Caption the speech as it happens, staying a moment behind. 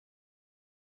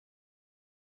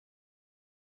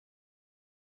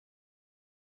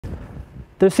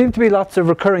There seem to be lots of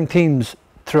recurring themes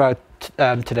throughout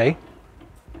today.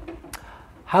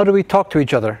 How do we talk to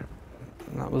each other?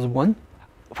 That was one.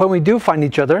 When we do find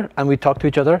each other and we talk to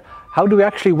each other, how do we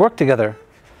actually work together?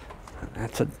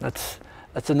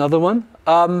 That's another one.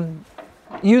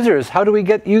 Users, how do we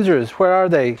get users? Where are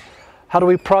they? How do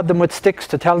we prod them with sticks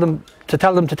to tell them to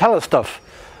tell us stuff?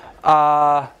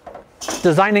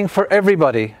 Designing for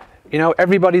everybody. You know,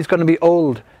 everybody's going to be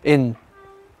old in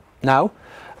now.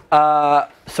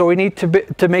 So we need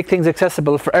to make things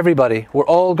accessible for everybody. We're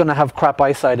all going to have crap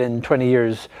eyesight in 20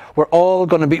 years. We're all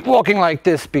going to be walking like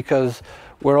this because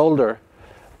we're older.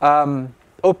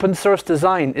 Open source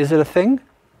design, is it a thing?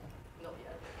 Not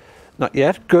yet. Not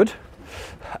yet, good.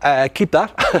 Keep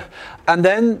that. And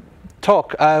then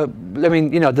talk. I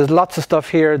mean, you know, there's lots of stuff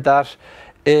here that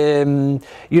you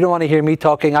don't want to hear me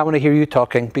talking. I want to hear you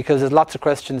talking because there's lots of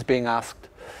questions being asked.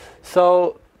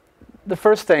 So the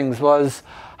first things was,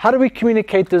 how do we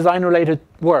communicate design-related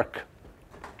work?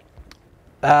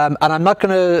 And I'm not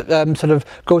going to sort of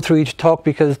go through each talk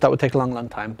because that would take a long, long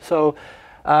time. So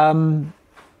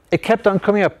it kept on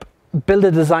coming up. Build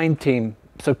a design team.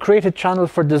 So create a channel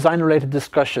for design-related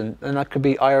discussion. And that could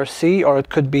be IRC, or it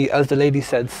could be, as the lady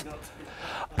said,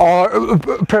 or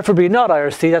preferably not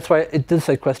IRC. That's why it did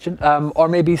say question. Or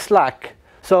maybe Slack.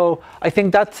 So I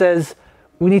think that says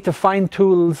we need to find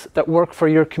tools that work for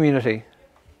your community.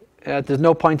 There's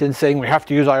no point in saying we have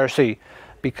to use IRC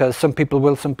because some people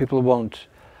will, some people won't.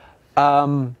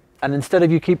 And instead of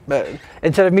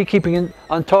me keeping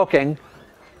on talking,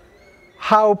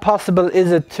 how possible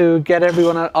is it to get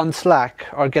everyone on Slack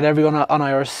or get everyone on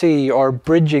IRC or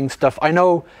bridging stuff? I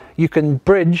know you can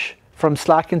bridge from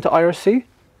Slack into IRC.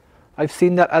 I've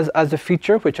seen that as a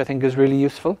feature, which I think is really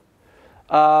useful.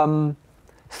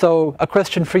 So a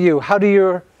question for you: how do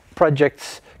your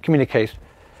projects communicate?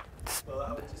 Well,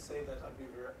 I would just say that I'd be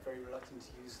very reluctant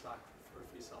to use Slack for a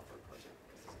free software project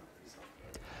because it's not free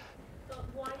software.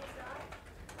 Why is that?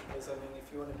 Because I mean,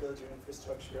 if you want to build your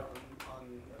infrastructure on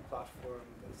a platform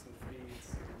that isn't free,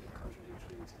 it's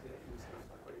contradictory to the use of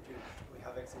like what you're doing. We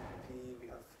have XMPP,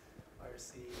 we have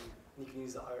IRC, and you can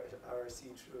use the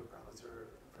IRC through a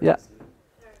browser. Yeah.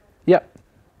 Yeah.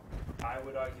 I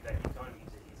would argue that you can't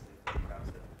use it easily through a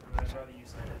browser. I'd rather use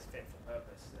something that's fit for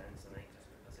purpose than something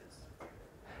just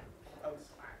because it's.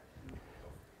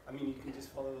 I mean, you can just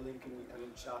follow the link in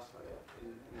chat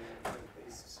in the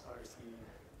link-based IRC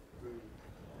room.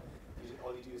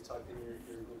 All you do is type in your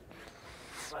link.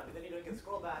 Right, but then you can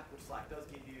scroll back, which Slack does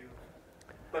give you.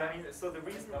 But I mean, so the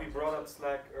reason we brought up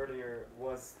Slack earlier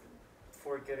was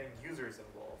for getting users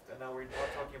involved, and now we're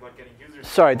not talking about getting users.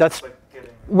 Sorry, involved, that's getting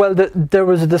well. There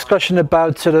was a discussion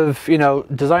about sort of, you know,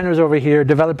 designers over here,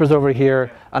 developers over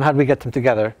here, yeah. and how do we get them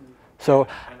together? So,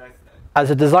 and as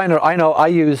a designer, I know I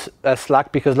use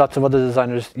Slack because lots of other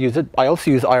designers use it. I also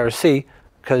use IRC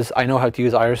because I know how to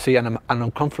use IRC and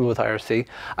I'm comfortable with IRC.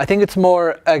 I think it's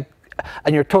more, and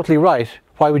you're totally right.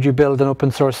 Why would you build an open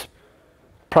source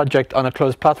project on a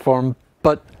closed platform?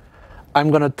 But I'm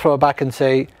going to throw it back and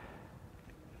say,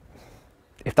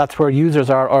 if that's where users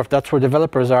are, or if that's where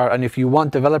developers are, and if you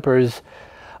want developers,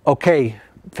 okay,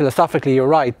 philosophically you're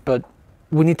right, but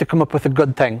we need to come up with a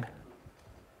good thing,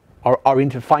 or we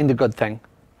need to find a good thing.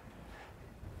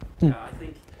 I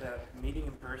think that meeting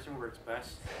in person works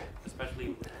best,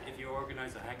 especially if you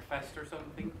organize a hackfest or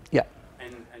something. Yeah.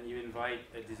 And you invite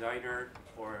a designer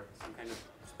or some kind of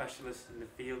specialist in the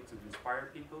field to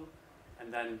inspire people,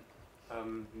 and then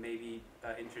maybe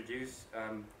introduce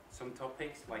some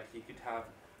topics. Like you could have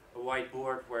a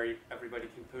whiteboard where everybody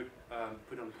can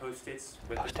put on post-its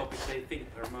with the topics they think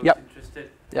are most interested,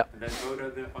 and then vote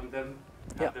on them,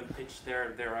 have them pitch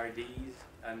their ideas,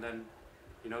 and then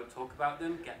talk about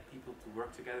them, get people to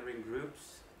work together in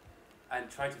groups, and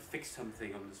try to fix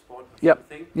something on the spot.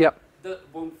 Something. That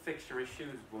won't fix your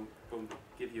issues, won't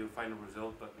give you a final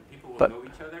result, but people will know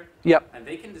each other, and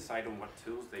they can decide on what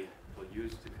tools they will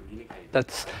use to communicate.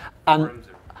 That's and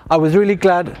I was really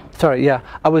glad. Sorry,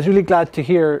 I was really glad to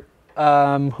hear.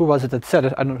 Who was it that said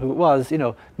it? I don't know who it was.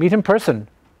 Meet in person.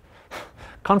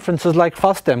 Conferences like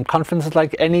FOSDEM, conferences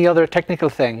like any other technical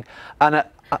thing, and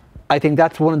I think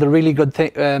that's one of the really good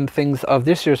things of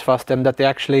this year's FOSDEM, that they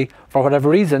actually, for whatever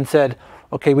reason, said,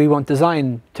 okay, we want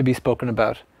design to be spoken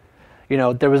about.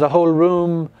 There was a whole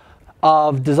room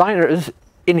of designers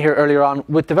in here earlier on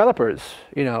with developers.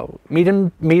 Meet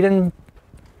in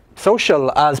social,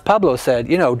 as Pablo said.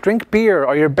 Drink beer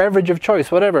or your beverage of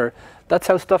choice, whatever. That's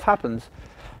how stuff happens.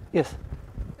 Yes.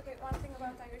 Okay, one thing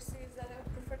about IRC is that I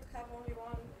would prefer to have only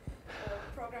one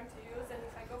program to use, and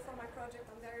if I go for my project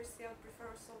on the IRC, I would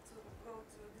prefer also to go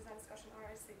to design discussion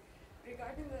IRC.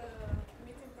 Regarding the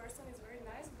meet in person is very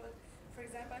nice, but for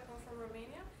example, I come from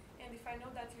Romania, and if I know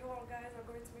that you all guys are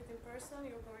going to meet in person,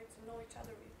 you're going to know each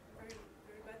other very,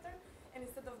 very better. And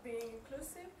instead of being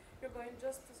inclusive, you're going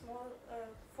just to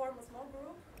form a small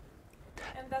group.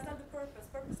 And that's not the purpose.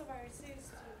 Purpose of IRC is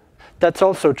to... That's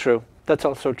also true. That's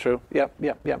also true. Yeah,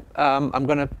 yeah, yeah. I'm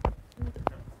going to...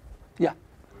 Yeah.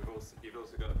 You've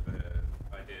also got the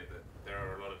idea that there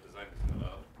are a lot of designers in the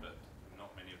world, but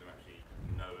not many of them actually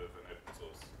know of an open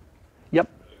source Yep.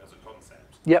 as a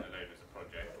concept, Yep. let alone as a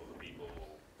project, or the people,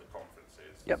 or the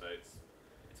conferences. Yep. So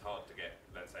it's hard to get,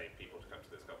 let's say, people to come to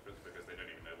this conference because they don't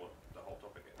even know what the whole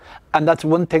topic is. And that's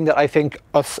one thing that I think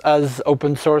us as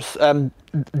open source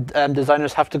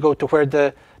designers have to go to where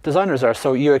the designers are.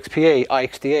 So UXPA,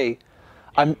 IXDA. Even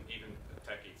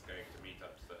techies going to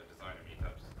meetups that are designer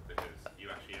meetups, because you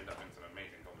actually end up in some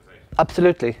amazing conversations.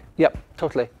 Absolutely. Yep,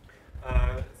 totally.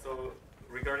 So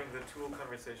regarding the tool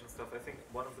conversation stuff, I think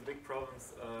one of the big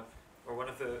problems, or one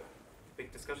of the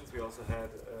big discussions we also had,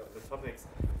 the topics,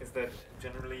 is that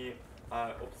generally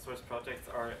open source projects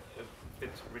are a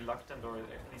bit reluctant or at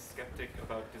least skeptic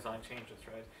about design changes,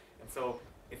 right? And so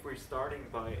if we're starting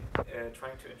by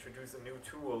trying to introduce a new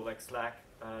tool like Slack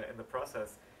in the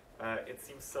process, it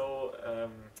seems so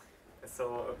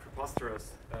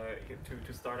preposterous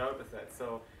to start out with that.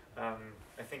 So I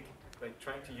think like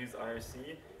trying to use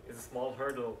IRC is a small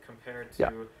hurdle compared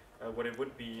to what it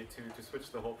would be to switch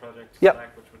the whole project to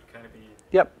Slack, which would kind of be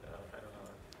I don't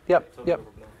know, totally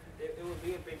overblown. It would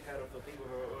be a big hurdle for people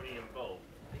who are already involved.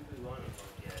 People who aren't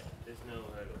involved yet, there's no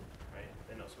hurdle, right?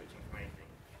 They're not switching from anything.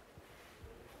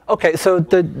 Okay, so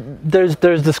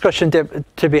there's discussion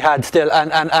to be had still,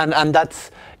 and that's,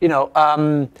 you know,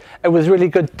 it was really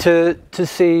good to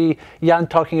see Jan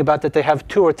talking about that they have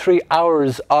 2 or 3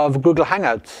 hours of Google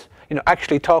Hangouts, you know,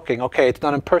 actually talking. Okay, it's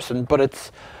not in person, but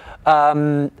it's,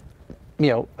 you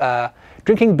know,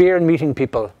 drinking beer and meeting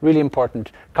people, really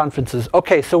important. Conferences.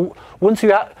 Okay, so once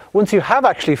you have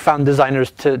actually found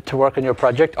designers to work on your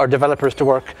project or developers to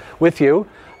work with you,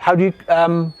 how do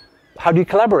you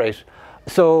collaborate?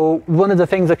 So one of the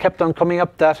things that kept on coming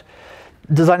up, that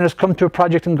designers come to a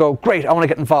project and go, great, I want to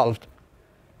get involved.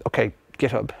 Okay,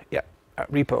 GitHub, yeah,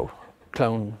 repo,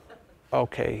 clone,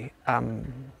 okay,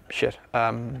 shit,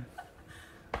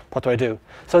 what do I do?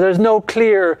 So there's no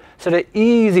clear sort of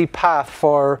easy path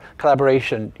for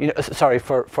collaboration, you know, sorry,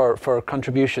 for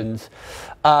contributions.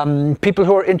 People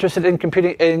who are interested in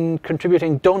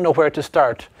contributing don't know where to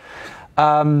start.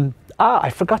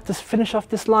 I forgot to finish off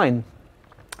this line.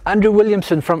 Andrew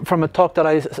Williamson from a talk that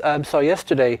I saw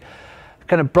yesterday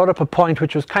kind of brought up a point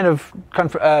which was kind of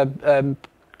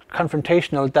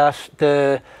confrontational,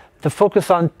 that the focus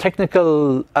on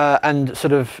technical and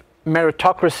sort of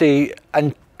meritocracy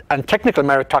and technical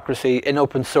meritocracy in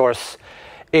open source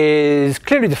is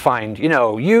clearly defined. You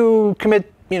know, you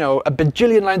commit, you know, a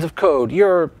bajillion lines of code,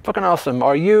 you're fucking awesome,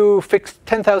 or you fix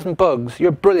 10,000 bugs,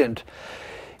 you're brilliant.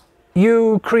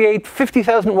 You create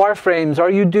 50,000 wireframes, or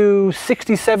you do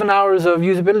 67 hours of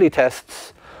usability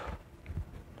tests.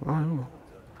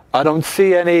 I don't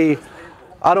see any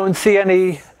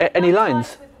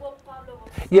lines. With what Pablo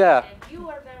was Yeah. saying, you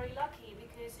are very lucky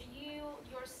because you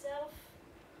yourself,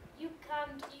 you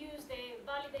can't use the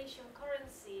validation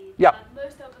currency Yeah. that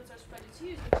most open source projects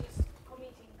use, which is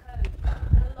committing code.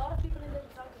 And a lot of people in the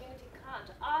design community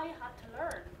can't. I had to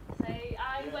learn.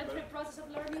 I went through the process of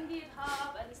learning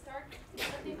GitHub and start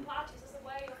setting patches as a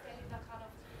way of getting that kind of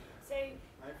say.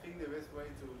 I think the best way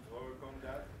to overcome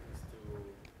that is to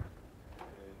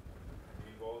be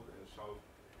bold and show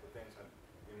potential.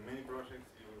 In many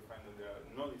projects, you will find that there are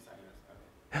no designers.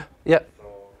 Yeah.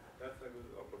 So that's a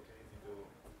good opportunity to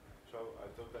show a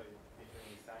totally different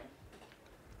design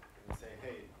and say,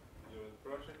 hey, your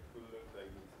project could look like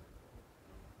this.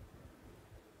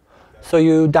 So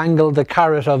you dangle the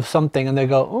carrot of something, and they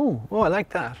go, oh, I like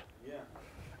that. Yeah.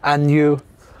 And you,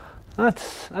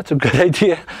 that's a good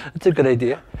idea. That's a good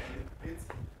idea.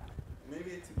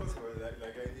 Maybe it's impossible, like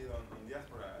I did on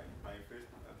Diaspora. My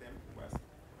first attempt was,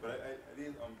 but I did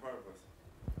it on purpose.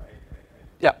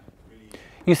 Yeah. Really,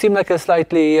 You seem like a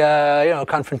slightly, you know,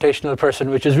 confrontational person,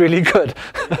 which is really good,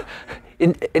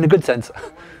 in a good sense. I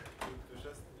wanted to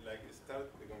just like start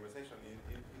the conversation.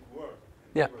 It worked.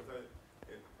 And Yeah.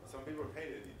 Some people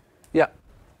hated it. Yeah.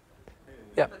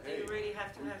 Yeah. But you really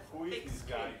have to have Who is thick this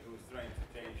skin. guy who's trying to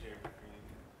change everything?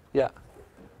 Yeah.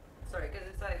 Sorry, because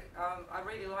it's like I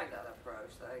really like that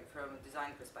approach, like from a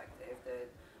design perspective, that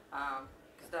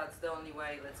because that's the only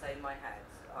way, let's say, in my head,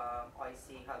 I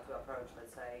see how to approach,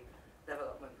 let's say,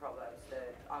 development problems.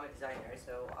 That I'm a designer,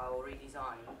 so I'll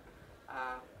redesign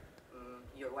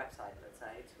your website. website, let's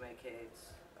say, to make it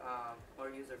more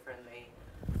user-friendly,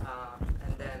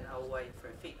 and then I'll wait for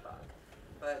feedback.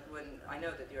 But when I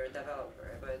know that you're a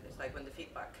developer, but it's like when the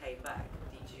feedback came back,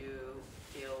 did you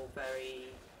feel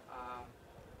very, I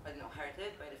don't know,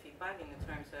 hurted by the feedback in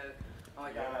terms of, oh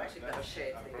my god, I actually got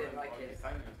shit, they didn't like it.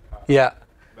 Yeah.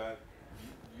 But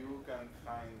you can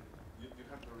find, you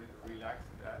have to relax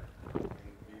that and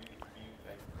be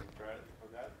like prepared for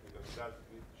that, because that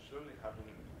will surely happen.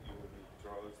 You will be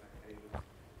trolls and haters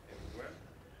everywhere.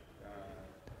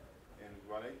 And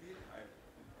what I did,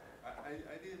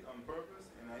 I did it on purpose,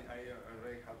 and I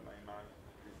already had my mind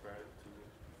prepared to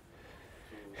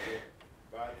get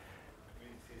bad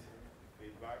criticism,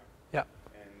 feedback, Yeah.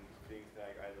 and things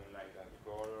like I don't like that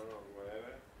color or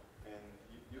whatever. And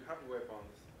you have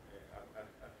weapons,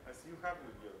 as you have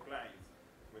with your clients.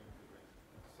 When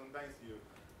sometimes you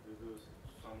do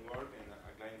some work, and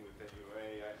a client will tell you,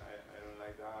 hey, I don't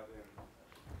like that. And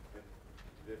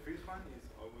the first one is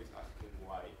always asking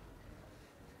why.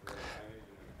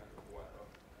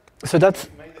 So that's.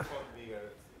 Make the font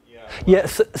bigger. Yeah.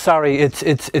 Yes. Sorry,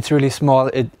 it's really small.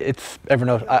 It's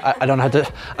Evernote. I don't have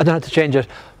to change it.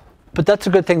 But that's a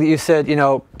good thing that you said. You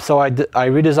know, so I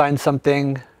redesigned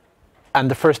something, and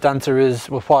the first answer is,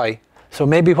 well, why? So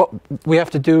maybe what we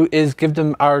have to do is give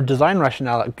them our design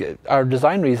rationale, our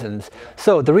design reasons.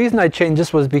 So the reason I changed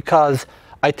this was because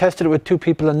I tested it with 2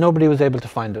 people and nobody was able to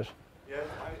find it. Yeah,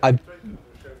 I tried to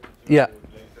share with you Yeah.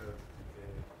 later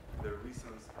the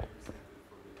reasons I presented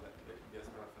for the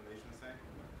Jasper Foundation site,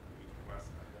 which was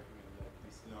a document like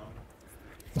this long.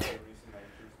 The reason I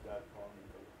chose that font,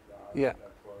 Yeah.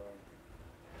 that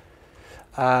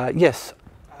forum. Yes.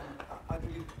 I'd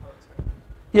really,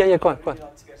 Yeah. Go on. I'd really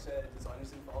like to get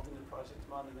designers involved in the project,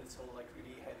 man, and it's all like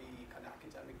really heavy kind of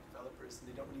academic developers, and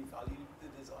they don't really value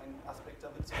the design aspect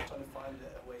of it, so I'm trying to find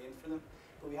a way in for them.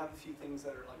 But we have a few things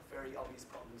that are like very obvious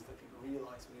problems that people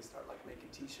realize when they start like making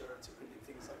t-shirts or printing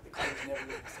things like the colors never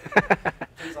look the same,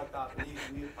 things like that. And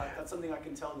that's something I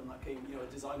can tell them, like, hey, you know, a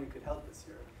designer could help us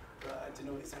here. But I don't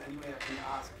know, is there any way I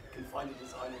can find a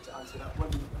designer to answer that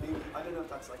one? Maybe, I don't know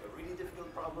if that's like a really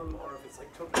difficult problem or if it's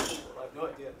like totally simple. I have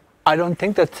no idea. I don't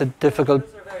think that's a difficult.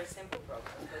 Those are very simple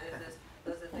problems, but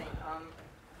that's the thing.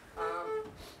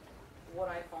 What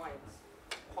I find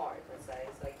hard, let's say,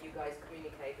 is like you guys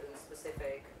communicate in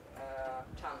specific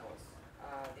channels.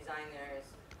 Designers,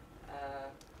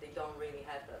 they don't really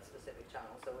have that specific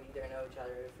channel, so we either know each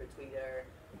other through Twitter,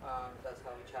 that's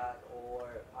how we chat,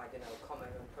 or I don't know,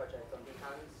 comment on project on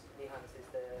Behance. Behance is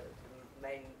the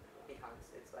main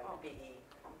Behance. It's like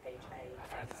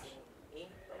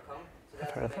BEHANCE.com. So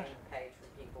that's the main page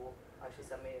where people actually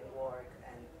submit work,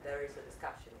 and there is a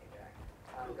discussion in there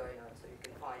going on, so you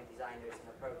can find designers and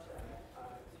approach them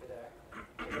through there.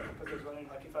 Because I was wondering,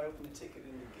 like, if I open a ticket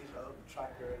in the GitHub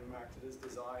tracker and marked it as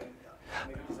design,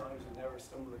 maybe designers would never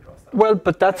stumble across that. Well,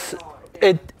 but that's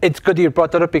it. It's good you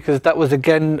brought that up, because that was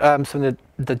again something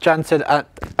that Jan said,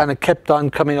 and it kept on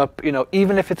coming up. You know,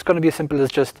 even if it's going to be as simple as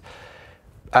just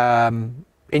in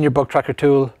your bug tracker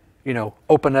tool, you know,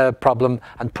 open a problem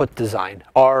and put design,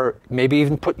 or maybe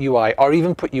even put UI, or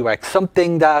even put UX,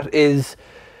 something that is,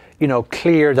 you know,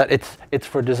 clear that it's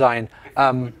for design.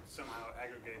 Somehow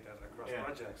aggregate that across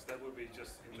projects, that would be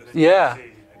just interesting Yeah. to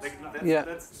see.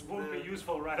 That's It won't be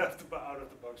useful right out of the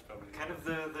box, probably. kind of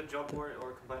the job board,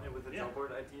 or combine it with the job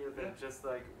board idea that just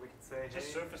like we can say, Just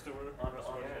hey, surface the work. on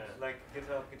like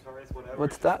GitHub, guitarists, whatever.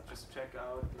 What's that? Just check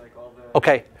out like all the.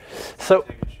 Okay, so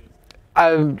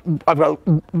I've got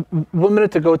 1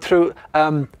 minute to go through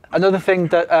another thing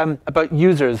that about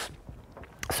users.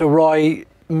 So Roy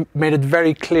made it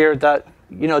very clear that,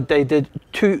 you know, they did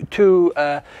two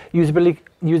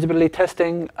usability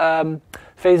testing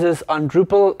phases on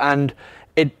Drupal, and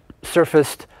it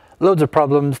surfaced loads of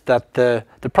problems that the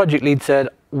project lead said,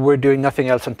 we're doing nothing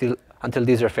else until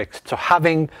these are fixed. So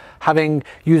having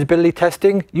usability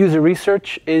testing, user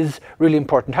research is really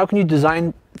important. How can you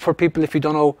design for people if you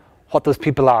don't know what those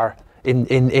people are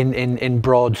in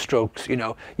broad strokes? You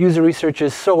know, user research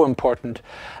is so important,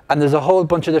 and there's a whole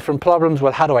bunch of different problems.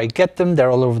 Well, how do I get them?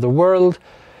 They're all over the world.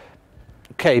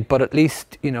 Okay, but at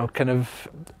least, you know, kind of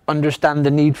understand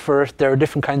the need for it. There are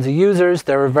different kinds of users.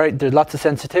 There's lots of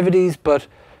sensitivities, but,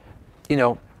 you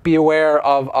know, be aware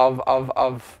of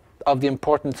the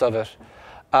importance of it.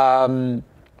 I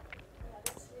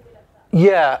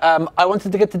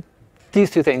wanted to get to these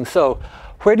 2 things. So,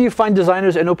 where do you find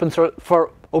designers in open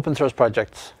source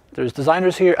projects? There's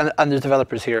designers here and there's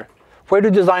developers here. Where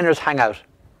do designers hang out?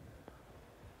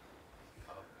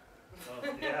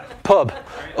 Pub.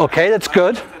 Okay, that's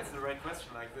good. That's the right question.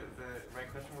 Like the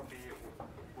right question would be,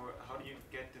 how do you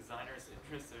get designers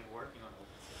interested in working on open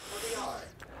source?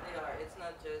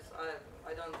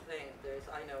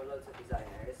 loads of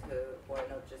designers who are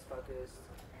not just focused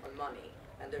on money,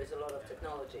 and there's a lot of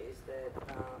technologies that,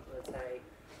 let's say,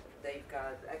 they've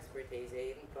got expertise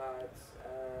in, but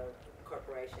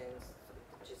corporations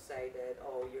just say that,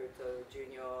 oh, you're too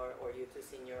junior or you're too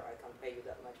senior, I can't pay you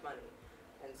that much money.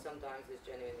 And sometimes it's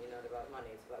genuinely not about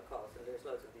money, it's about cost. And there's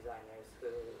loads of designers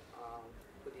who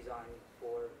design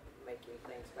for making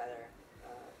things better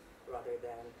rather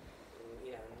than,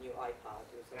 you know, new iPad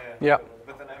or something. Yeah.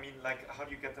 But then, I mean, like, how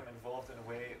do you get them involved in a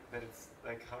way that it's,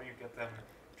 like, how do you get them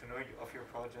to know of your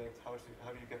project? How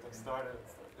do you get them started?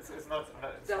 It's not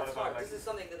That's about, hard. like, This is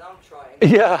something that I'm trying.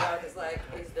 Yeah. It's like,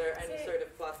 is there any sort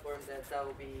of platform that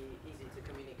will be easy to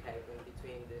communicate in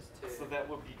between these two? so that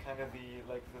would be kind of the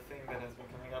thing that has been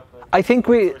coming up. Like, I think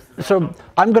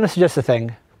I'm going to suggest a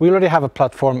thing. We already have a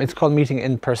platform. It's called Meeting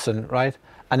in Person, right?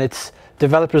 And it's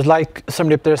developers, like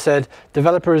somebody up there said,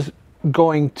 developers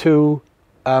going to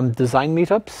design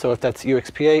meetups. So if that's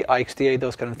UXPA, IXDA,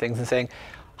 those kind of things, and saying,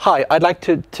 hi, I'd like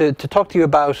to talk to you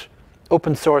about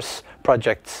open source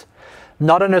projects.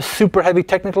 Not in a super heavy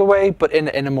technical way, but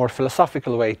in a more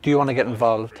philosophical way. Do you want to get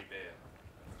involved?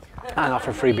 And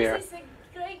offer free beer. This is a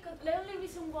great, the only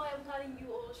reason why I'm cutting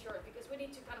you all short, because we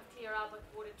need to kind of clear up at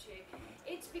quarter two.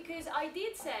 It's because I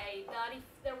did say that if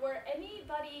there were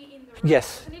anybody in the room,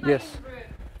 Yes, anybody yes. in the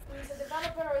room who is a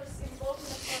developer or is involved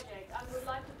in a project and would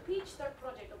like to pitch their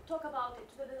project or talk about it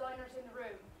to the designers in the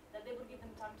room, that they would give them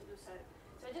time to do so.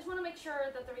 So I just want to make sure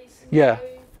that there is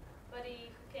nobody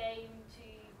who came to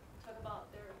talk about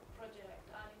their project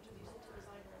and introduce it to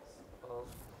designers. Well,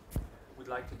 we'd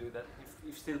like to do that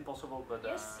if still possible, but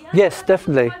Yes,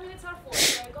 definitely. 5 minutes are full,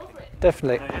 so go for it.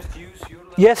 Definitely. Can I just use your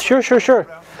Yes, sure.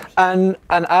 And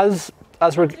as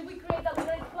we're If we create that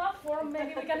great platform,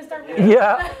 maybe we can start with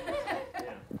yeah.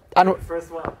 And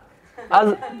first one.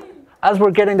 as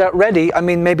we're getting that ready, I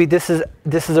mean, maybe this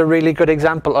is a really good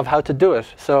example of how to do it.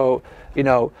 So, you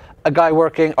know, a guy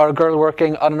working or a girl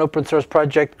working on an open source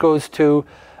project goes to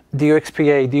the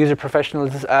UXPA, the User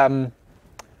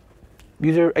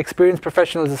Experience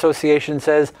Professionals Association,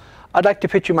 says, I'd like to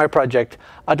pitch you my project.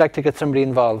 I'd like to get somebody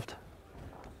involved.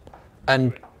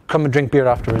 And come and drink beer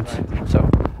afterwards. So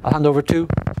I'll hand over to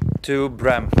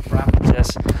Bram.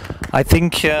 Yes. I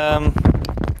think I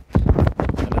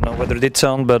don't know whether it did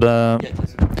sound, but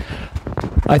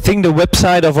I think the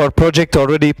website of our project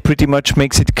already pretty much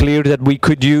makes it clear that we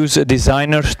could use a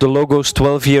designer. The logo's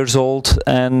 12 years old,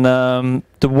 and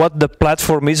what the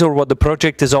platform is or what the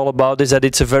project is all about is that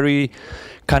it's a very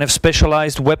kind of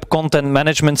specialized web content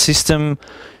management system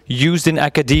used in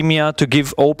academia to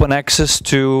give open access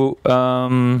to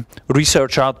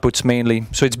research outputs mainly.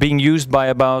 So it's being used by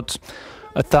about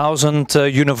 1,000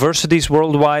 universities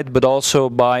worldwide, but also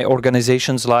by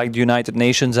organizations like the United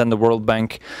Nations and the World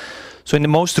Bank. So in the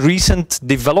most recent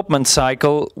development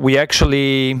cycle, we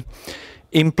actually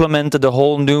implemented a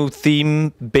whole new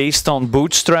theme based on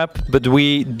Bootstrap, but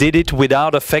we did it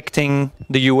without affecting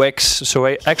the UX. So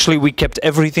actually we kept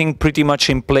everything pretty much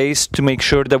in place to make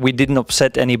sure that we didn't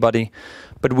upset anybody.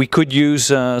 But we could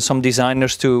use some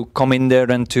designers to come in there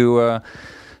and to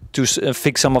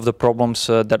fix some of the problems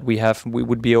that we have. We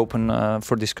would be open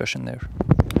for discussion there.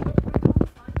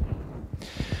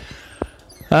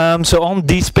 So on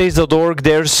dspace.org,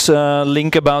 there's a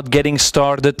link about getting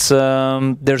started.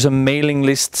 There's a mailing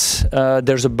list.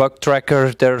 There's a bug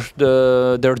tracker. There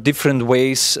are different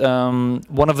ways.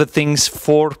 One of the things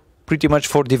pretty much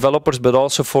for developers, but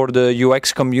also for the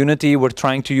UX community, we're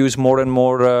trying to use more and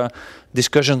more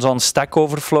discussions on Stack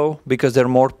Overflow because they're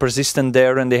more persistent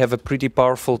there and they have a pretty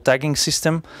powerful tagging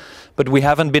system. But we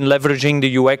haven't been leveraging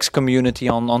the UX community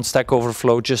on Stack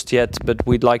Overflow just yet, but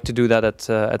we'd like to do that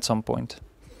at some point.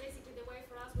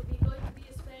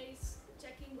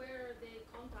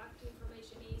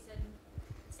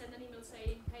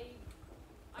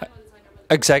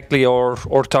 Exactly, or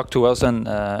talk to us and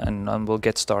we'll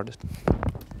get started.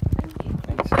 Thank you.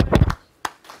 Is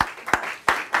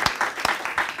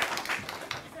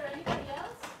there anybody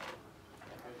else?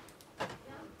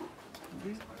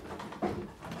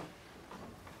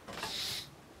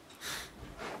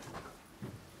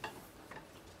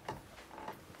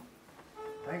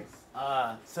 Thanks.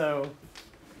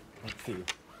 Let's see.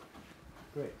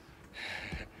 Great.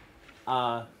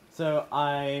 So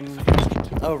I'm.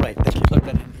 Oh right, thank you. Plug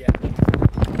that in. Yeah.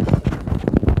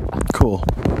 Cool.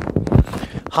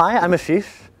 Hi, I'm Ashish.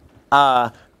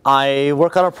 I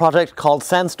work on a project called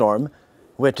Sandstorm,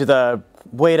 which is a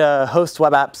way to host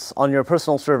web apps on your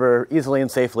personal server easily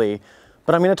and safely.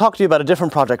 But I'm going to talk to you about a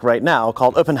different project right now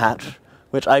called OpenHatch,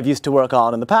 which I've used to work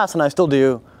on in the past, and I still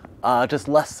do, just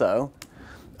less so.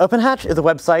 OpenHatch is a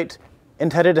website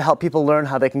intended to help people learn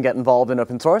how they can get involved in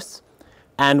open source.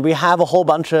 And we have a whole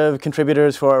bunch of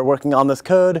contributors who are working on this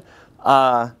code.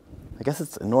 I guess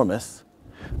it's enormous.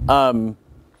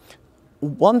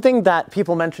 One thing that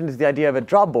people mentioned is the idea of a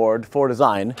job board for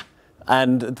design.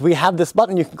 And we have this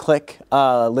button you can click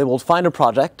labeled Find a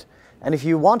Project. And if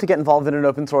you want to get involved in an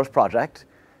open source project,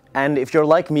 and if you're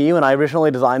like me when I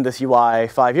originally designed this UI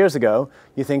 5 years ago,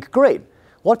 you think, great.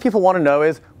 What people want to know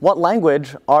is, what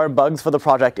language are bugs for the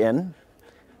project in?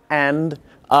 And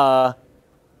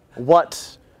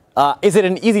is it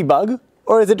an easy bug?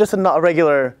 Or is it just a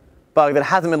regular bug that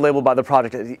hasn't been labeled by the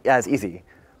project as easy?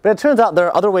 But it turns out there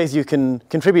are other ways you can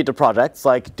contribute to projects,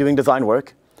 like doing design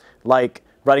work, like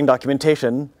writing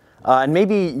documentation. And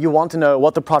maybe you want to know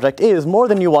what the project is more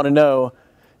than you want to know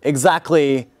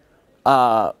exactly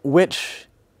which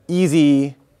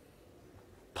easy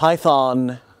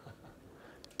Python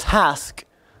task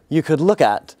you could look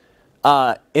at.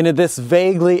 This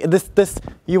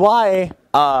UI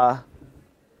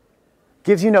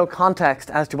gives you no context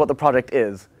as to what the project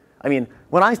is. I mean,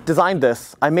 when I designed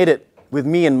this, I made it with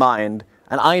me in mind,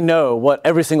 and I know what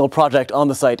every single project on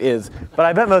the site is, but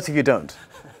I bet most of you don't.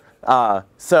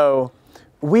 So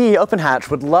we, OpenHatch,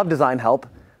 would love design help.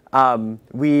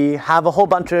 We have a whole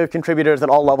bunch of contributors at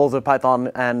all levels of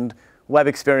Python and web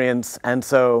experience, and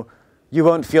so you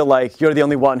won't feel like you're the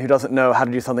only one who doesn't know how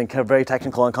to do something very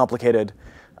technical and complicated.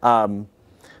 The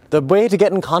way to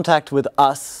get in contact with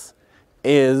us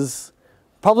is,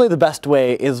 probably the best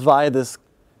way is via this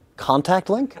contact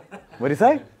link. What do you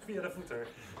say? Via the footer.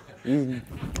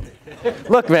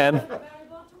 Look, man.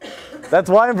 That's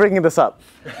why I'm bringing this up.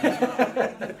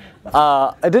 It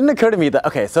didn't occur to me that,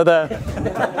 OK, so the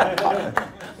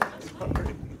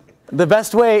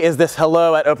best way is this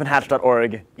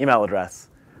hello@openhatch.org email address,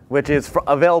 which is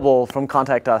available from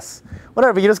Contact Us.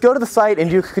 Whatever, you just go to the site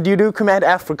and you do Command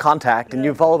F for contact and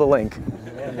you follow the link.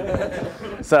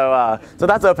 So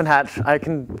that's OpenHatch.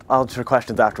 I'll answer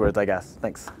questions afterwards, I guess.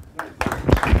 Thanks.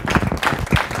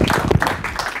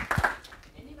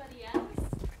 Anybody else?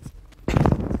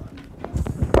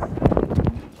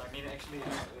 I mean, actually,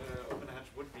 OpenHatch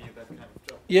would be that kind of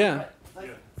job. Yeah.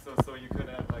 So you could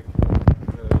have like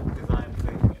the design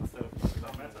thing instead of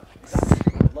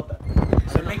Love that.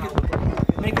 So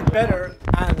make it better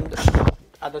and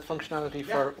add that functionality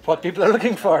for what people are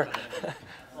looking for.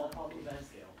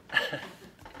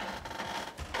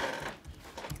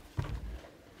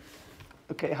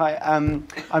 Okay, hi.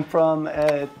 I'm from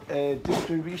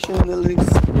distribution Linux.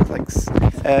 Thanks.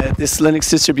 This Linux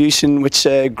distribution, which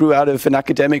grew out of an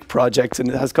academic project, and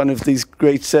it has kind of these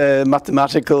great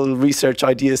mathematical research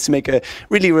ideas to make a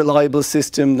really reliable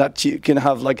system that you can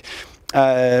have like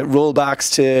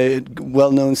rollbacks to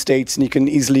well-known states, and you can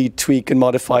easily tweak and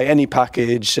modify any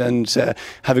package and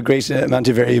have a great amount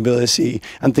of variability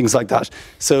and things like that.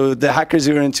 So the hackers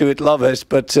who are into it love it,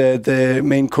 but the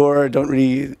main core don't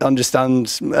really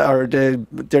understand, or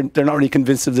they're not really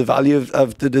convinced of the value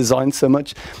of the design so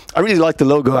much. I really like the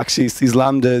logo, actually. It's these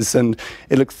lambdas, and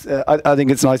it looks, I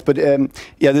think it's nice. But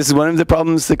yeah, this is one of the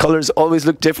problems. The colors always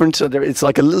look different. So it's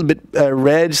like a little bit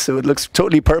red, so it looks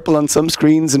totally purple on some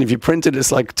screens, and if you print it,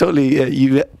 it's like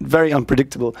totally very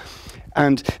unpredictable.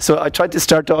 And so I tried to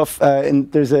start off,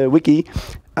 there's a wiki,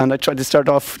 and I tried to start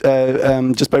off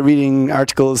just by reading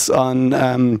articles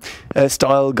on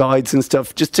style guides and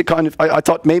stuff, just to kind of, I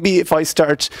thought maybe if I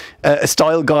start a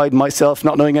style guide myself,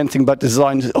 not knowing anything about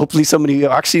design, hopefully somebody who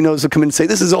actually knows will come in and say,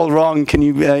 this is all wrong, can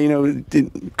you,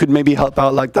 could maybe help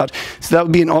out like that. So that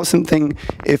would be an awesome thing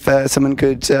if someone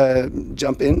could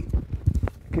jump in.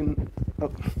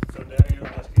 So there you're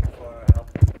asking for help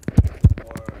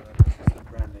or system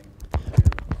branding?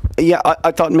 Yeah,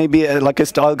 I thought maybe like a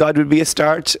style guide would be a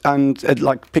start, and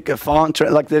like pick a font, or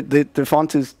like the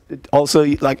font is also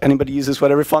like anybody uses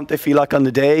whatever font they feel like on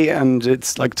the day, and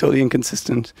it's like totally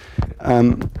inconsistent.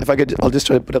 If I could, I'll just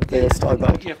try to put up the style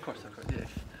guide. Yeah, of course. Yeah.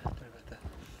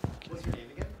 What's your name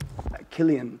again?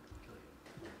 Killian.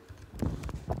 And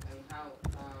how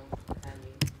can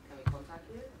we contact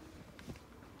you?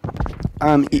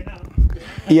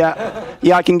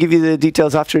 Yeah, I can give you the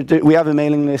details after. We have a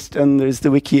mailing list, and there's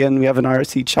the wiki, and we have an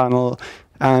IRC channel.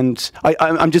 And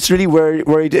I'm just really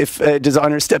worried if a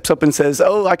designer steps up and says,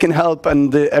 "Oh, I can help,"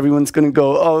 and everyone's going to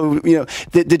go, "Oh,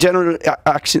 the general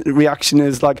reaction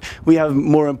is like, we have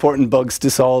more important bugs to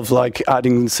solve, like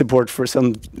adding support for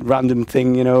some random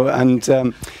thing,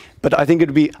 and." But I think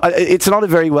it'd be, it's not a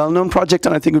very well-known project,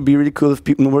 and I think it would be really cool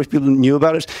if more people knew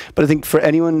about it. But I think for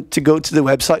anyone to go to the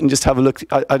website and just have a look,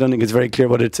 I don't think it's very clear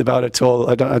what it's about at all.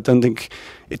 I don't think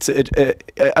it's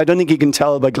I don't think you can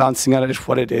tell by glancing at it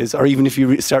what it is, or even if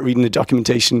you start reading the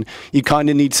documentation, you kind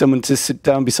of need someone to sit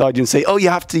down beside you and say, "Oh, you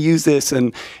have to use this,"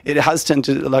 and it has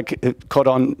tended to like it caught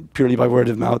on purely by word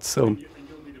of mouth. So. And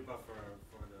you'll need a buffer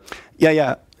for the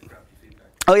Yeah.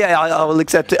 Oh yeah, I will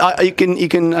accept it. I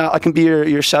can be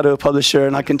your shadow publisher,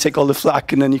 and I can take all the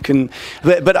flack, and then you can.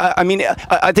 But I mean,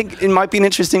 I think it might be an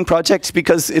interesting project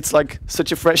because it's like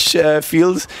such a fresh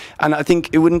field, and I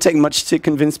think it wouldn't take much to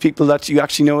convince people that you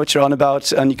actually know what you're on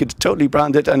about, and you could totally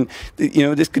brand it. And you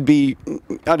know, this could be,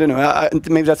 I don't know,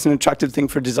 maybe that's an attractive thing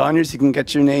for designers. You can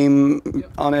get your name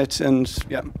on it, and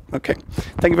yeah, okay.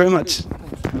 Thank you very much.